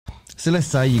So let's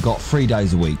say you got 3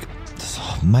 days a week,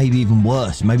 maybe even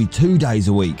worse, maybe 2 days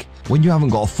a week. When you haven't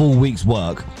got a full week's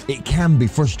work, it can be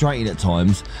frustrating at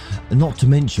times, and not to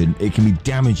mention it can be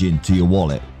damaging to your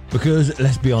wallet. Because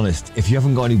let's be honest, if you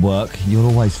haven't got any work, you'll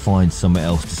always find something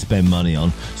else to spend money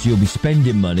on, so you'll be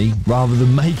spending money rather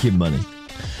than making money.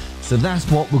 So that's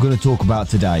what we're going to talk about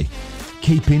today.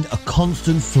 Keeping a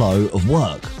constant flow of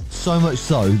work. So much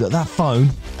so that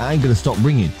phone ain't going to stop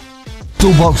ringing.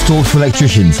 Toolbox Talks for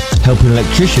Electricians, helping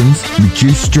electricians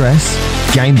reduce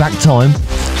stress, gain back time,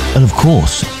 and of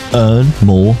course, earn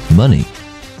more money.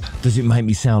 Does it make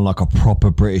me sound like a proper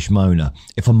British moaner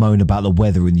if I moan about the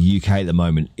weather in the UK at the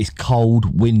moment? It's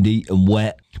cold, windy and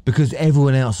wet. Because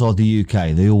everyone outside the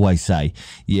UK, they always say,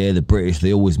 yeah, the British,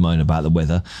 they always moan about the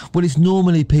weather. Well, it's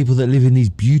normally people that live in these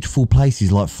beautiful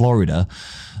places like Florida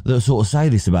that sort of say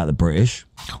this about the British.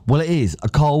 Well, it is a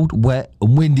cold, wet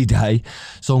and windy day,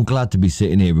 so I'm glad to be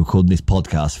sitting here recording this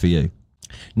podcast for you.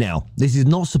 Now, this is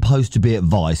not supposed to be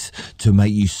advice to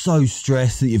make you so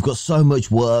stressed that you've got so much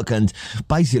work and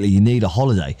basically you need a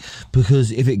holiday.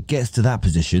 Because if it gets to that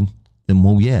position, then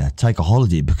well, yeah, take a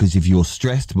holiday. Because if you're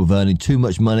stressed with earning too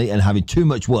much money and having too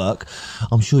much work,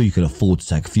 I'm sure you can afford to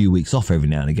take a few weeks off every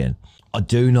now and again. I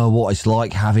do know what it's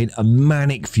like having a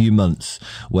manic few months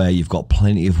where you've got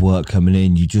plenty of work coming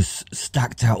in. You just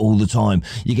stacked out all the time.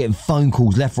 You're getting phone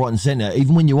calls left, right and centre,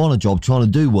 even when you're on a job trying to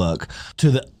do work.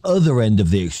 To the other end of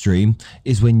the extreme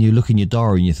is when you look in your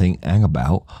diary and you think, hang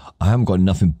about, I haven't got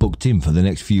nothing booked in for the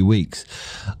next few weeks.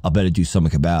 I better do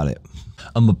something about it.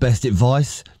 And my best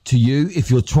advice to you, if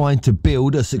you're trying to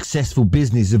build a successful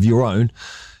business of your own,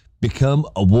 become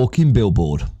a walking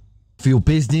billboard. For your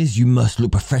business, you must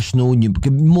look professional, and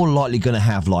you're more likely going to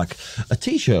have like a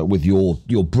t-shirt with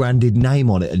your branded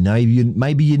name on it and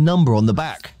maybe your number on the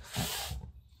back,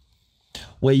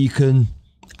 where you can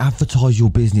advertise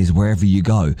your business wherever you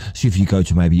go. So if you go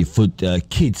to maybe your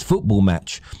kids football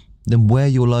match, then wear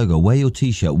your logo, wear your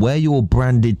t-shirt, wear your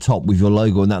branded top with your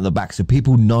logo and that on the back, so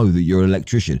people know that you're an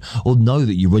electrician or know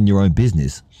that you run your own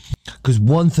business. Because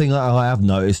one thing I have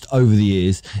noticed over the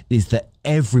years is that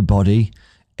everybody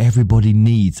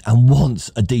needs and wants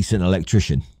a decent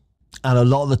electrician. And a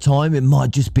lot of the time it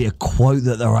might just be a quote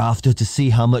that they're after to see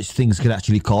how much things can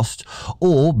actually cost,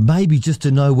 or maybe just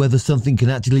to know whether something can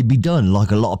actually be done.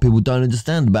 Like a lot of people don't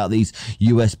understand about these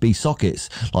USB sockets.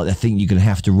 Like they think you're going to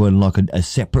have to run like a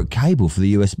separate cable for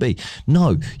the USB.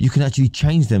 No, you can actually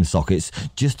change them sockets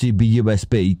just to be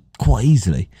USB quite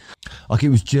easily. Like it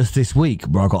was just this week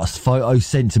where I got a photo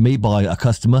sent to me by a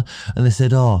customer and they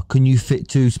said, oh, can you fit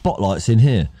 2 spotlights in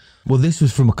here? Well, this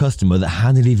was from a customer that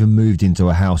hadn't even moved into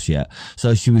a house yet.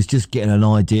 So she was just getting an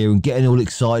idea and getting all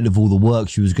excited of all the work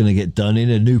she was going to get done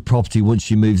in a new property once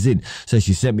she moves in. So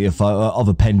she sent me a photo of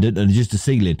a pendant and just a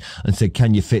ceiling and said,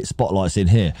 can you fit spotlights in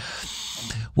here?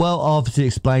 Well, I obviously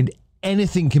explained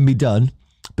anything can be done,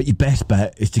 but your best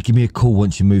bet is to give me a call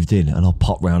once you moved in and I'll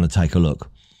pop round and take a look.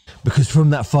 Because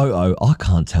from that photo, I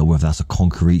can't tell whether that's a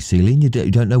concrete ceiling. You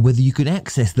don't know whether you can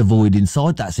access the void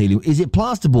inside that ceiling. Is it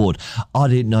plasterboard? I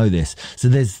didn't know this. So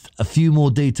there's a few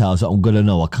more details that I'm going to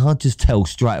know. I can't just tell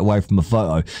straight away from a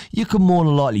photo. You can more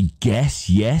than likely guess,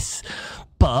 yes.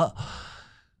 But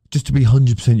just to be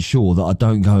 100% sure that I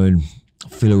don't go and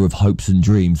fill her with hopes and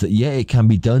dreams that, yeah, it can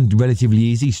be done relatively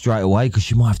easy straight away, because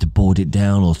you might have to board it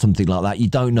down or something like that. You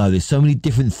don't know. There's so many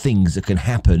different things that can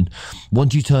happen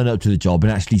once you turn up to the job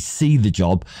and actually see the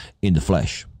job in the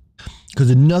flesh.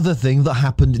 Because another thing that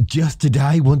happened just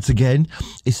today, once again,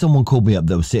 is someone called me up.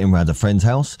 They were sitting around a friend's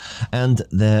house and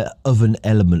their oven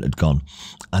element had gone.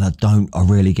 And I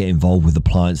really get involved with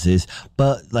appliances,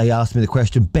 but they asked me the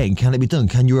question, Ben, can it be done?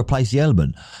 Can you replace the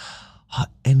element?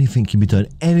 Anything can be done.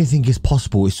 Anything is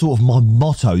possible. It's sort of my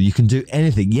motto. You can do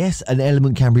anything. Yes, an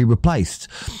element can be replaced.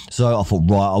 So I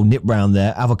thought, right, I'll nip round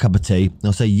there, have a cup of tea.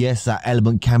 I'll say, yes, that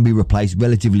element can be replaced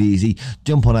relatively easy.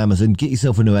 Jump on Amazon, get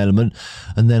yourself a new element,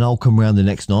 and then I'll come round the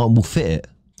next night and we'll fit it.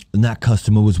 And that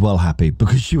customer was well happy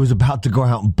because she was about to go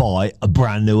out and buy a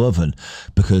brand new oven,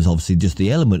 because obviously just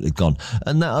the element had gone.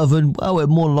 And that oven, well, it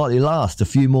more than likely lasts a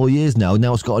few more years now.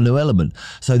 Now it's got a new element.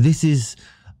 So this is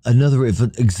another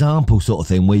example sort of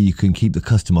thing where you can keep the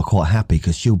customer quite happy,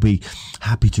 because she'll be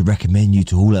happy to recommend you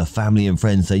to all her family and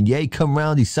friends, saying, yeah, come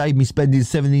round, he saved me spending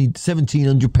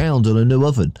 £1,700 on a new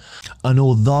oven. And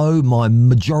although my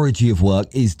majority of work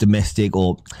is domestic,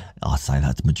 or I say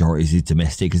that the majority is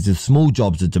domestic, because the small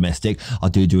jobs are domestic, I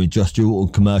do industrial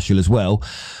and commercial as well.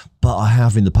 But I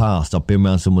have in the past, I've been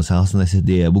around someone's house and they said,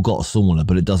 yeah, we've got a sauna,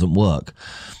 but it doesn't work.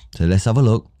 So let's have a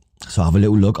look. So I have a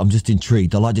little look. I'm just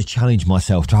intrigued. I like to challenge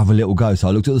myself to have a little go. So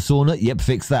I looked at the sauna. Yep,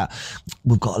 fix that.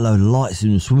 We've got a load of lights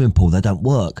in the swimming pool. They don't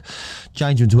work.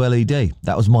 Change them to LED.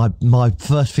 That was my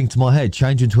first thing to my head.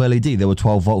 Change them to LED. There were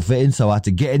 12-volt fittings, so I had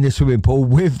to get in the swimming pool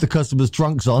with the customer's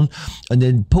trunks on and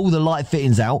then pull the light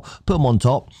fittings out, put them on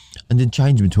top, and then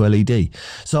change them to LED.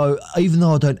 So even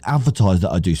though I don't advertise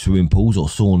that I do swimming pools or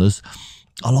saunas,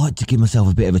 I like to give myself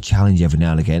a bit of a challenge every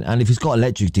now and again. And if it's got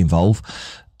electrics involved,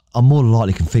 I'm more than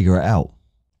likely can figure it out.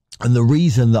 And the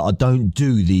reason that I don't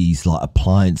do these like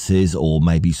appliances or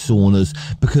maybe saunas,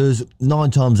 because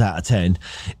 9 times out of 10,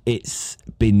 it's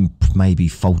been maybe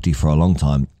faulty for a long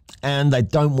time. And they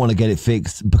don't want to get it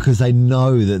fixed because they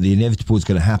know that the inevitable is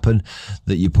going to happen,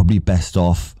 that you're probably best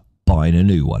off buying a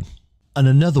new one. And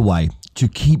another way to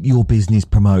keep your business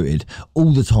promoted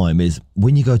all the time is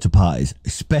when you go to parties,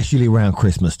 especially around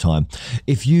Christmas time.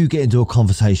 If you get into a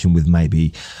conversation with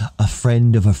maybe a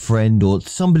friend of a friend or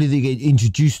somebody that you get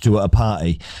introduced to at a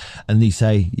party and they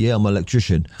say, yeah, I'm an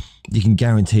electrician, you can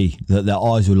guarantee that their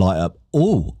eyes will light up.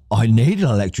 Oh, I need an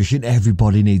electrician.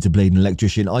 Everybody needs a bleeding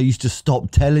electrician. I used to stop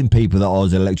telling people that I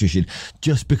was an electrician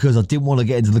just because I didn't want to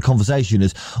get into the conversation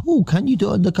as, oh, can you do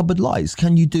undercupboard lights?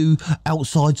 Can you do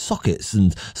outside sockets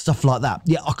and stuff like that?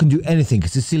 Yeah, I can do anything.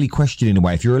 It's a silly question in a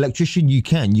way. If you're an electrician, you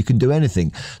can do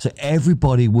anything. So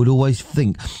everybody would always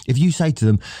think, if you say to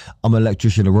them, I'm an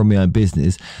electrician, I run my own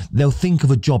business, they'll think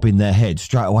of a job in their head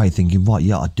straight away thinking, right,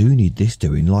 yeah, I do need this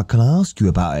doing. Like, can I ask you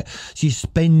about it? So you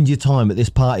spend your time at this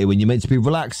party when you're meant to be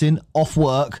relaxing, off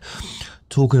work,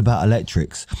 talking about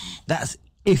electrics. That's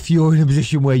if you're in a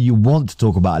position where you want to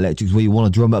talk about electrics, where you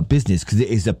want to drum up business, because it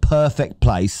is a perfect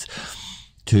place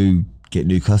to get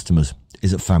new customers,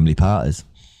 is at family parties.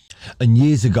 And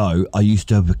years ago, I used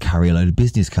to carry a load of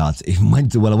business cards. Even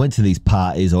when I went to these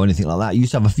parties or anything like that, I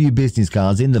used to have a few business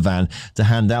cards in the van to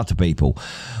hand out to people.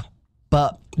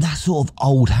 But that's sort of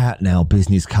old hat now,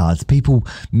 business cards. People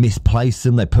misplace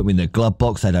them. They put them in their glove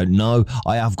box. They don't know.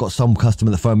 I have got some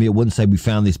customer that phoned me at once, say we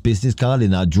found this business card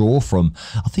in our drawer from,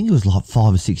 I think it was like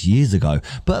 5 or 6 years ago.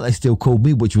 But they still called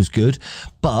me, which was good.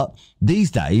 But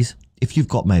these days, if you've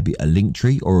got maybe a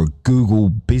Linktree or a Google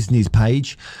business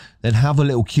page, then have a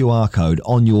little QR code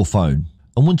on your phone.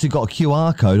 And once you've got a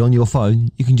QR code on your phone,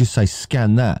 you can just say,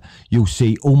 scan that. You'll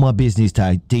see all my business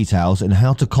details and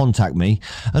how to contact me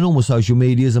and all my social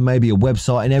medias and maybe a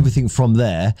website and everything from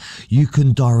there. You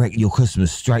can direct your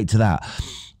customers straight to that.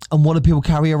 And what do people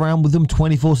carry around with them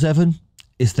 24/7?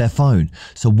 It's their phone.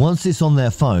 So once it's on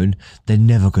their phone, they're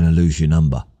never going to lose your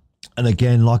number. And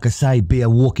again, like I say, be a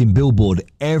walking billboard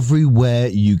everywhere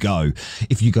you go.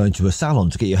 If you go into a salon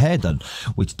to get your hair done,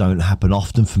 which don't happen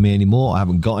often for me anymore, I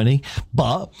haven't got any.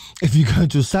 But if you go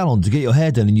to a salon to get your hair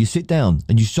done and you sit down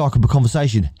and you strike up a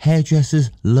conversation,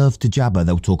 hairdressers love to jabber.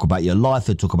 They'll talk about your life,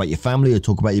 they'll talk about your family, they'll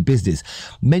talk about your business.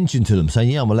 Mention to them,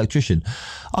 saying, yeah, I'm an electrician.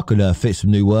 I could fit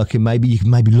some new work in. Maybe you can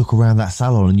maybe look around that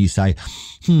salon and you say,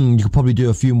 you could probably do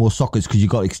a few more sockets because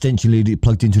you've got extension lead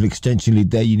plugged into an extension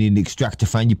lead there. You need an extractor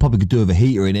fan. You probably could do with a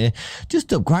heater in here.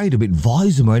 Just upgrade a bit,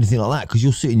 advise them or anything like that, because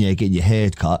you're sitting there getting your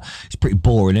hair cut. It's pretty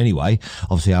boring anyway.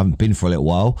 Obviously, I haven't been for a little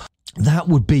while. That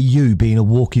would be you being a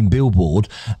walking billboard,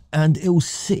 and it will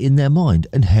sit in their mind.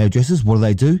 And hairdressers, what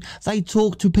do? They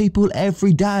talk to people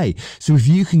every day. So if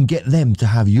you can get them to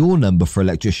have your number for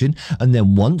electrician, and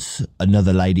then once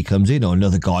another lady comes in or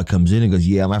another guy comes in and goes,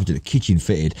 yeah, I'm having the kitchen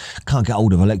fitted, can't get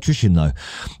hold of an electrician though,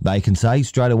 they can say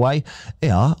straight away,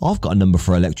 yeah, I've got a number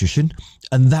for electrician,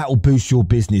 and that will boost your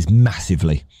business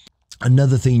massively.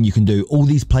 Another thing you can do, all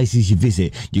these places you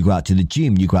visit, you go out to the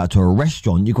gym, you go out to a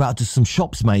restaurant, you go out to some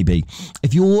shops maybe.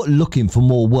 If you're looking for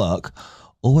more work,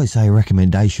 always say a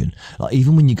recommendation. Like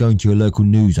even when you go into your local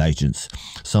news agents,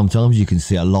 sometimes you can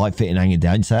see a light fitting hanging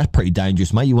down. You say, that's pretty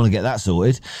dangerous, mate. You want to get that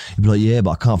sorted? You'd be like, yeah,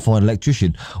 but I can't find an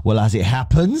electrician. Well, as it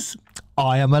happens,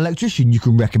 I am an electrician. You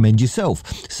can recommend yourself.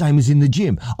 Same as in the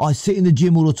gym. I sit in the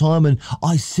gym all the time and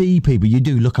I see people. You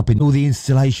do look up in all the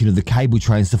installation of the cable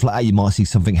tray and stuff like that. You might see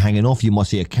something hanging off. You might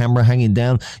see a camera hanging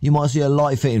down. You might see a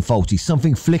light fitting faulty.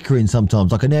 Something flickering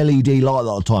sometimes, like an LED light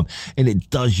all the time. And it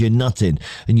does you nothing.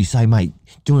 And you say, mate,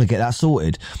 do you want to get that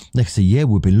sorted? Next thing, yeah,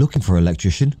 we've been looking for an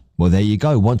electrician. Well, there you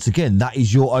go. Once again, that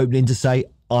is your opening to say,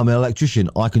 I'm an electrician.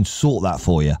 I can sort that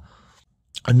for you.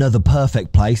 Another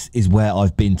perfect place is where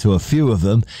I've been to a few of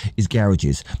them is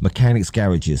garages, mechanics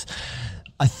garages.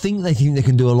 I think they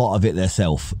can do a lot of it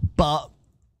themselves, but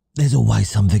there's always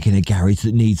something in a garage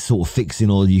that needs sort of fixing,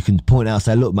 or you can point out and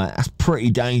say, look, mate, that's pretty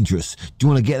dangerous. Do you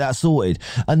want to get that sorted?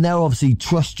 And they'll obviously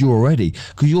trust you already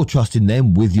because you're trusting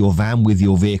them with your van, with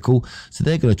your vehicle. So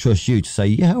they're going to trust you to say,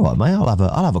 yeah, all right, mate,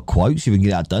 I'll have a quote so we can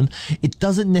get that done. It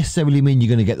doesn't necessarily mean you're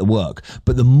going to get the work,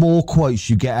 but the more quotes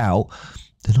you get out,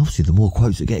 then obviously the more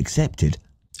quotes that get accepted.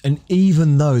 And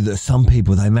even though that some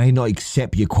people, they may not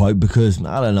accept your quote because,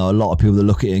 I don't know, a lot of people that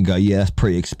look at it and go, yeah, that's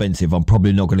pretty expensive, I'm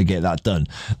probably not going to get that done.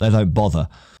 They don't bother.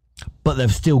 But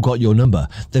they've still got your number.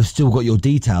 They've still got your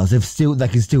details. They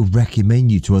can still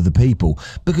recommend you to other people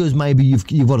because maybe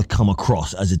you've got to come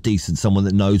across as a decent someone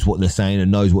that knows what they're saying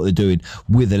and knows what they're doing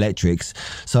with electrics.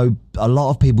 So a lot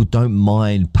of people don't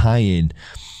mind paying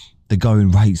the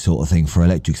going rate sort of thing for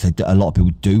electrics. A lot of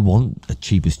people do want the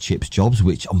cheapest chips jobs,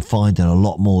 which I'm finding a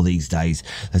lot more these days.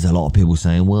 There's a lot of people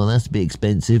saying, well, that's a bit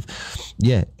expensive.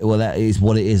 Yeah, well, that is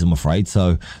what it is, I'm afraid.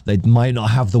 So they may not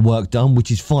have the work done,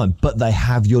 which is fine, but they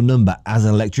have your number as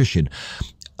an electrician.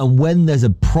 And when there's a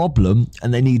problem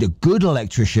and they need a good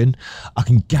electrician, I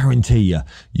can guarantee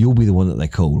you'll be the one that they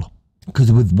call. Because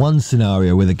with one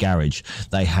scenario with a garage,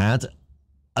 they had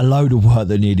a load of work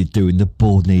that needed doing. The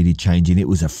board needed changing. It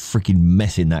was a freaking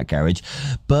mess in that garage,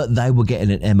 but they were getting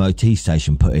an MOT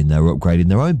station put in. They were upgrading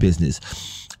their own business,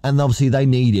 and obviously they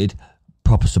needed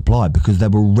proper supply because they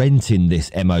were renting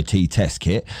this MOT test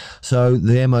kit. So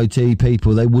the MOT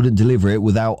people, they wouldn't deliver it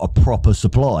without a proper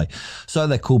supply. So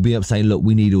they called me up saying, look,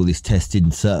 we need all this tested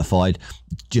and certified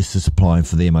just to supply them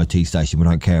for the MOT station. We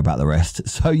don't care about the rest.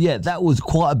 So yeah, that was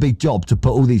quite a big job to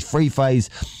put all these three-phase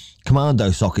commando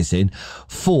sockets in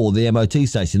for the MOT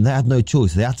station. They had no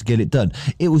choice. They had to get it done.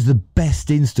 It was the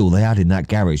best install they had in that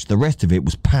garage. The rest of it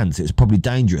was pants. It was probably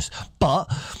dangerous. But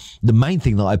the main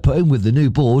thing that I put in with the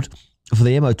new board for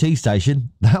the MOT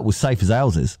station, that was safe as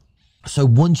houses. So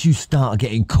once you start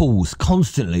getting calls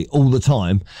constantly all the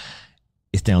time,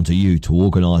 it's down to you to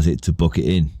organise it, to book it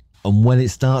in. And when it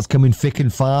starts coming thick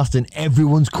and fast and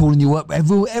everyone's calling you up,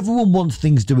 everyone wants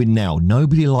things doing now.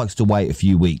 Nobody likes to wait a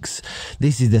few weeks.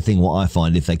 This is the thing, what I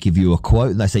find, if they give you a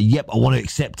quote and they say, yep, I want to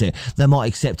accept it, they might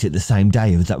accept it the same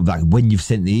day, like when you've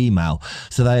sent the email.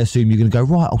 So they assume you're going to go,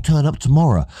 right, I'll turn up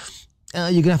tomorrow.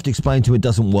 You're going to have to explain to them it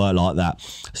doesn't work like that.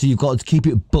 So you've got to keep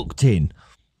it booked in.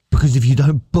 Because if you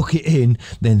don't book it in,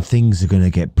 then things are going to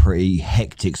get pretty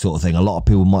hectic sort of thing. A lot of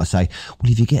people might say,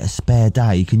 well, if you get a spare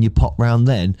day, can you pop round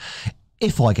then?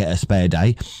 If I get a spare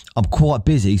day, I'm quite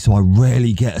busy, so I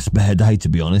rarely get a spare day, to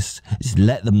be honest. Just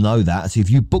let them know that. So if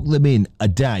you book them in a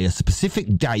day, a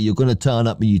specific day, you're going to turn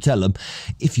up and you tell them,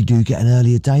 if you do get an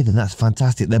earlier day, then that's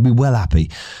fantastic. They'll be well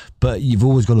happy. But you've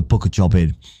always got to book a job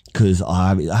in. Because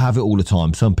I have it all the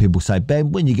time. Some people say,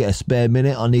 Ben, when you get a spare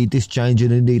minute, I need this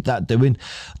changing and need that doing.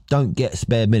 Don't get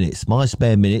spare minutes. My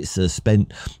spare minutes are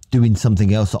spent doing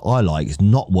something else that I like. It's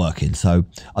not working. So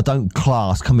I don't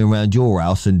class coming around your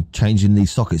house and changing these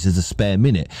sockets as a spare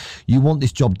minute. You want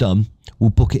this job done, we'll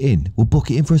book it in. We'll book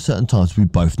it in for a certain time so we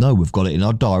both know. We've got it in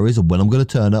our diaries of when I'm going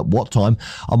to turn up, what time.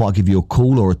 I might give you a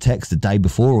call or a text the day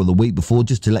before or the week before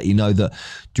just to let you know that,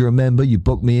 do you remember you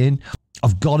booked me in?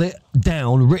 I've got it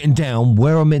down, written down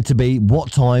where I'm meant to be,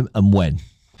 what time and when.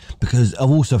 Because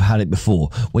I've also had it before.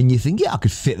 When you think, yeah, I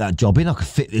could fit that job in, I could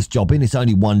fit this job in. It's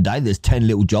only one day, there's 10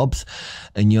 little jobs.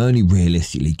 And you only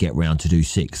realistically get round to do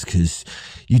 6 because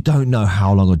you don't know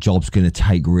how long a job's going to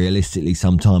take realistically.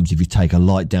 Sometimes if you take a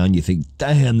light down, you think,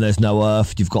 damn, there's no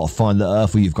earth. You've got to find the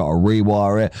earth or you've got to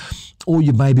rewire it. Or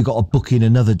you've maybe got to book in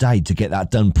another day to get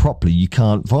that done properly. You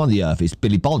can't find the earth. It's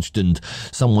Billy bodged and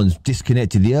someone's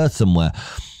disconnected the earth somewhere.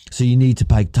 So you need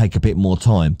to take a bit more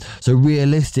time. So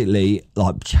realistically,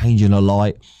 like changing a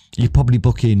light, you're probably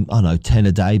booking, I don't know, 10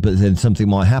 a day, but then something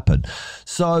might happen.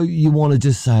 So you want to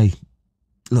just say,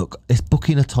 look, it's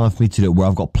booking a time for me to do it where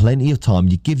I've got plenty of time.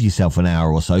 You give yourself an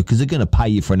hour or so because they're going to pay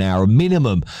you for an hour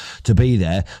minimum to be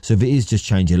there. So if it is just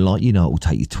changing a light, you know, it will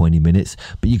take you 20 minutes,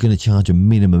 but you're going to charge a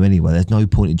minimum anyway. There's no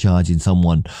point in charging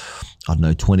someone, I don't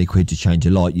know, 20 quid to change a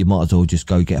light. You might as well just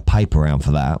go get a paper round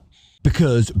for that.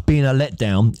 Because being a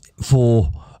letdown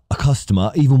for a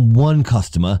customer, even one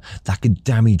customer, that can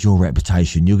damage your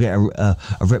reputation. You'll get a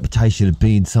reputation of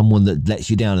being someone that lets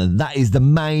you down. And that is the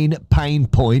main pain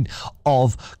point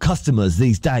of customers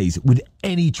these days with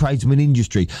any tradesman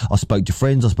industry. I spoke to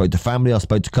friends, I spoke to family, I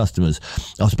spoke to customers.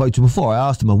 I spoke to them before. I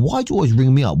asked them, why do you always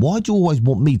ring me up? Why do you always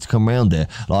want me to come around there?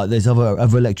 Like there's other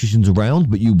electricians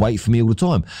around, but you wait for me all the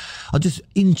time. I'm just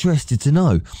interested to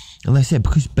know. And they said,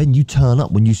 because Ben, you turn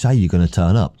up when you say you're going to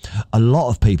turn up. A lot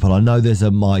of people, I know there's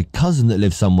my cousin that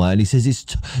lives somewhere and he says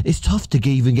it's tough to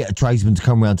even get a tradesman to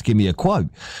come around to give me a quote.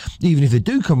 Even if they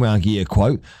do come around and give you a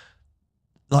quote,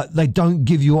 Like, they don't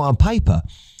give you on paper.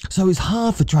 So it's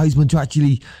hard for tradesmen to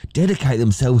actually dedicate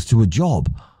themselves to a job.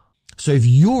 So if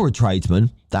you're a tradesman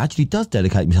that actually does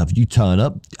dedicate himself, you turn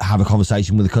up, have a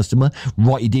conversation with the customer,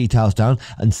 write your details down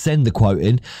and send the quote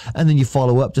in, and then you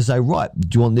follow up to say, right,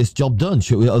 do you want this job done?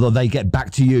 Or they get back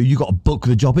to you, you got to book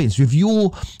the job in. So if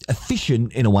you're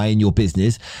efficient in a way in your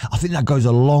business, I think that goes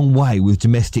a long way with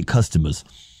domestic customers.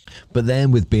 But then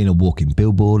with being a walking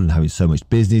billboard and having so much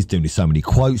business, doing so many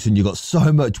quotes, and you've got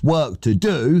so much work to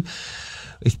do,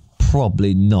 it's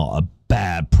probably not a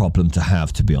bad problem to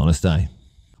have, to be honest, eh?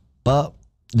 But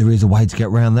there is a way to get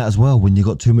around that as well. When you've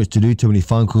got too much to do, too many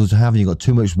phone calls to have, and you've got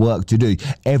too much work to do,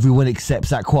 everyone accepts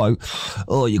that quote.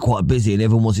 Oh, you're quite busy and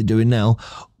everyone wants it doing now.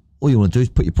 All you want to do is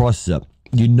put your prices up.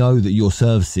 You know that your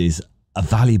services are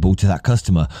valuable to that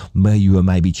customer. Where you are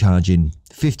maybe charging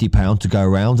 £50 to go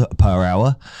around per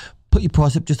hour, put your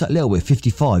price up just a little bit,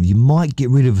 55. You might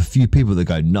get rid of a few people that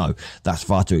go, no, that's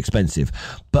far too expensive.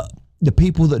 But the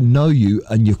people that know you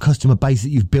and your customer base that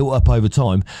you've built up over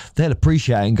time, they'll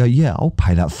appreciate it and go, yeah, I'll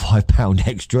pay that £5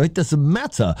 extra. It doesn't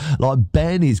matter. Like,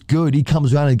 Ben is good. He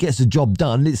comes around and gets the job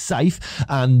done. It's safe.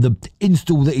 And the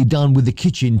install that he done with the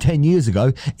kitchen 10 years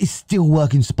ago is still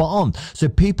working spot on. So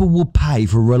people will pay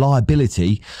for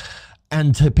reliability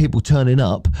and to people turning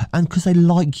up, and because they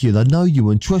like you, they know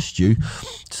you and trust you.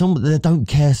 They don't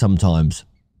care sometimes.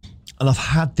 And I've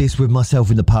had this with myself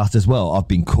in the past as well. I've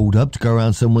been called up to go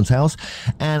around someone's house,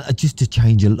 and just to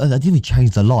change I didn't even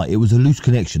change the light. It was a loose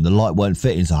connection. The light weren't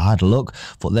fitting, so I had a look.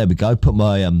 Thought, there we go. Put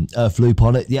my earth loop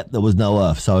on it. Yep, there was no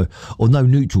earth, or no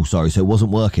neutral. Sorry, so it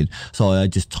wasn't working. So I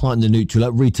just tightened the neutral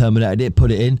up, re-terminated it, put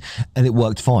it in, and it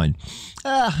worked fine.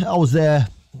 I was there,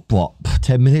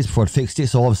 10 minutes before I'd fixed it.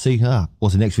 So obviously,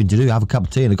 what's the next thing to do? Have a cup of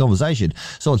tea and a conversation.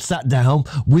 So I'd sat down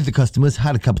with the customers,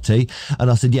 had a cup of tea, and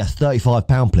I said, yes,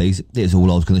 £35, please. It's all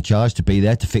I was going to charge to be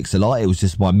there to fix the light. It was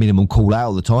just my minimum call out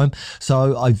at the time.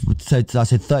 So I said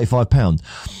 £35.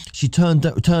 She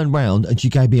turned round and she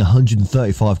gave me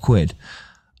 135 quid.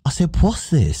 I said,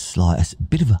 what's this? Like, it's a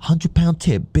bit of a £100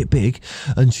 tip, bit big.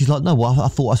 And she's like, no, well, I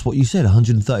thought that's what you said,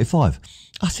 135.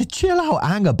 I said, chill out,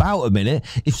 hang about a minute.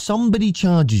 If somebody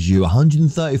charges you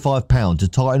 £135 to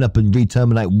tighten up and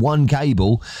re-terminate one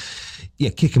cable,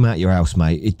 yeah, kick them out your house,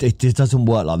 mate. It just doesn't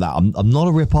work like that. I'm not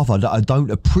a rip-off. I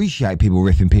don't appreciate people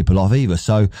ripping people off either.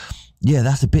 So, yeah,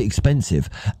 that's a bit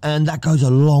expensive. And that goes a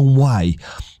long way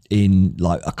in,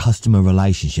 like, a customer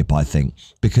relationship, I think,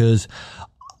 because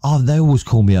they always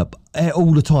call me up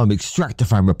all the time. Extractor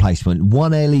fan replacement,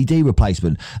 one LED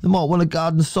replacement. They might want a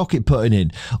garden socket putting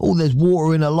in. Oh, there's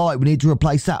water in a light. We need to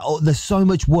replace that. Oh, there's so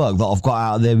much work that I've got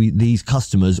out of these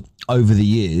customers over the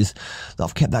years that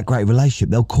I've kept that great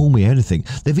relationship. They'll call me anything.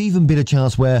 There've even been a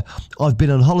chance where I've been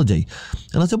on holiday.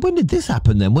 And I said, when did this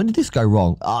happen then? When did this go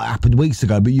wrong? Oh, it happened weeks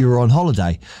ago, but you were on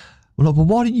holiday. Well, like, well,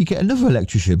 why didn't you get another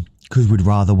electrician? Because we'd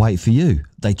rather wait for you.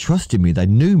 They trusted me. They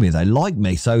knew me. They liked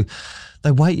me. So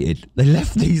they waited. They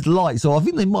left these lights. So I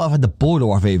think they might have had the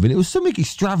boiler off even. It was something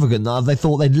extravagant that they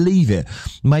thought they'd leave it.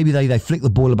 Maybe they flicked the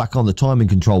boiler back on, the timing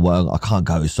control. Well, I can't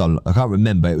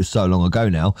remember. It was so long ago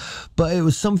now. But it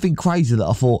was something crazy that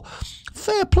I thought,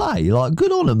 fair play. Like,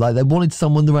 good on them. Like, they wanted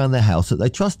someone around their house that they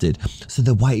trusted. So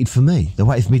they waited for me. They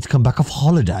waited for me to come back off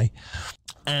holiday.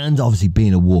 And obviously,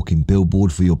 being a walking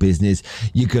billboard for your business,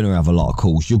 you're going to have a lot of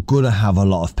calls. You're going to have a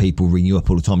lot of people ring you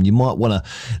up all the time. You might want to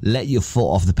let your foot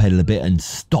off the pedal a bit and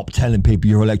stop telling people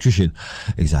you're an electrician.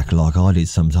 Exactly like I did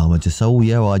sometimes. I just say, oh,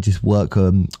 yeah, I just work,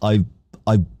 I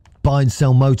buy and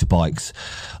sell motorbikes.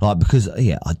 Like, because,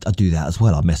 yeah, I do that as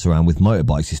well. I mess around with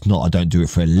motorbikes. It's not, I don't do it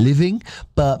for a living,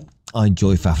 but I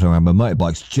enjoy faffing around with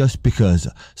motorbikes just because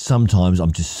sometimes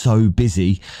I'm just so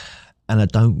busy and I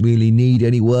don't really need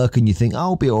any work, and you think,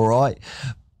 I'll be all right.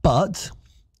 But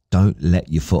don't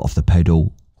let your foot off the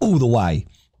pedal all the way,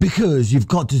 because you've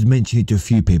got to mention it to a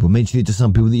few people, mention it to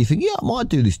some people that you think, yeah, I might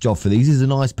do this job for these. These are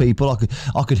nice people.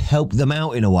 I could help them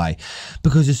out in a way.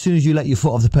 Because as soon as you let your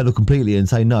foot off the pedal completely and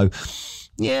say no,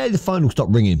 yeah, the phone will stop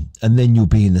ringing, and then you'll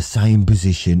be in the same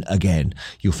position again.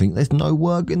 You'll think, there's no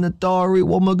work in the diary.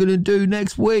 What am I going to do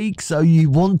next week? So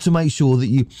you want to make sure that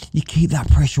you keep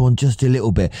that pressure on just a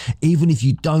little bit. Even if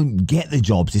you don't get the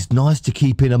jobs, it's nice to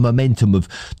keep in a momentum of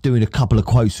doing a couple of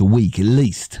quotes a week at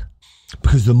least.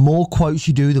 Because the more quotes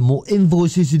you do, the more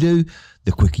invoices you do,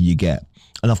 the quicker you get.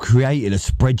 And I've created a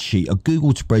spreadsheet, a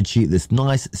Google spreadsheet that's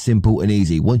nice, simple and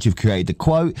easy. Once you've created the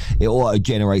quote, it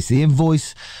auto-generates the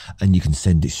invoice and you can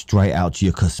send it straight out to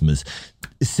your customers.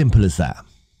 As simple as that.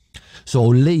 So I'll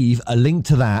leave a link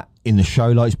to that in the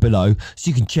show notes below so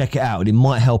you can check it out, and it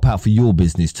might help out for your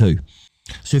business too.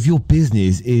 So if your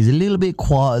business is a little bit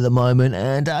quiet at the moment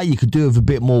and you could do with a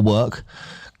bit more work,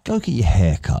 Go get your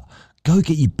hair cut. Go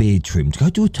get your beard trimmed. Go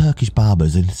to a Turkish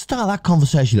barber's and start that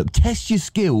conversation up. Test your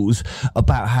skills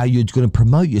about how you're going to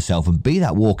promote yourself and be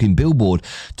that walking billboard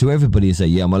to everybody and say,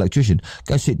 yeah, I'm an electrician.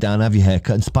 Go sit down, have your hair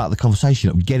cut and spark the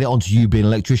conversation up. Get it onto you being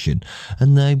an electrician.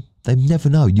 And they never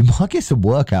know. You might get some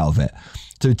work out of it.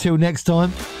 So until next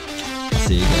time, I'll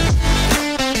see you again.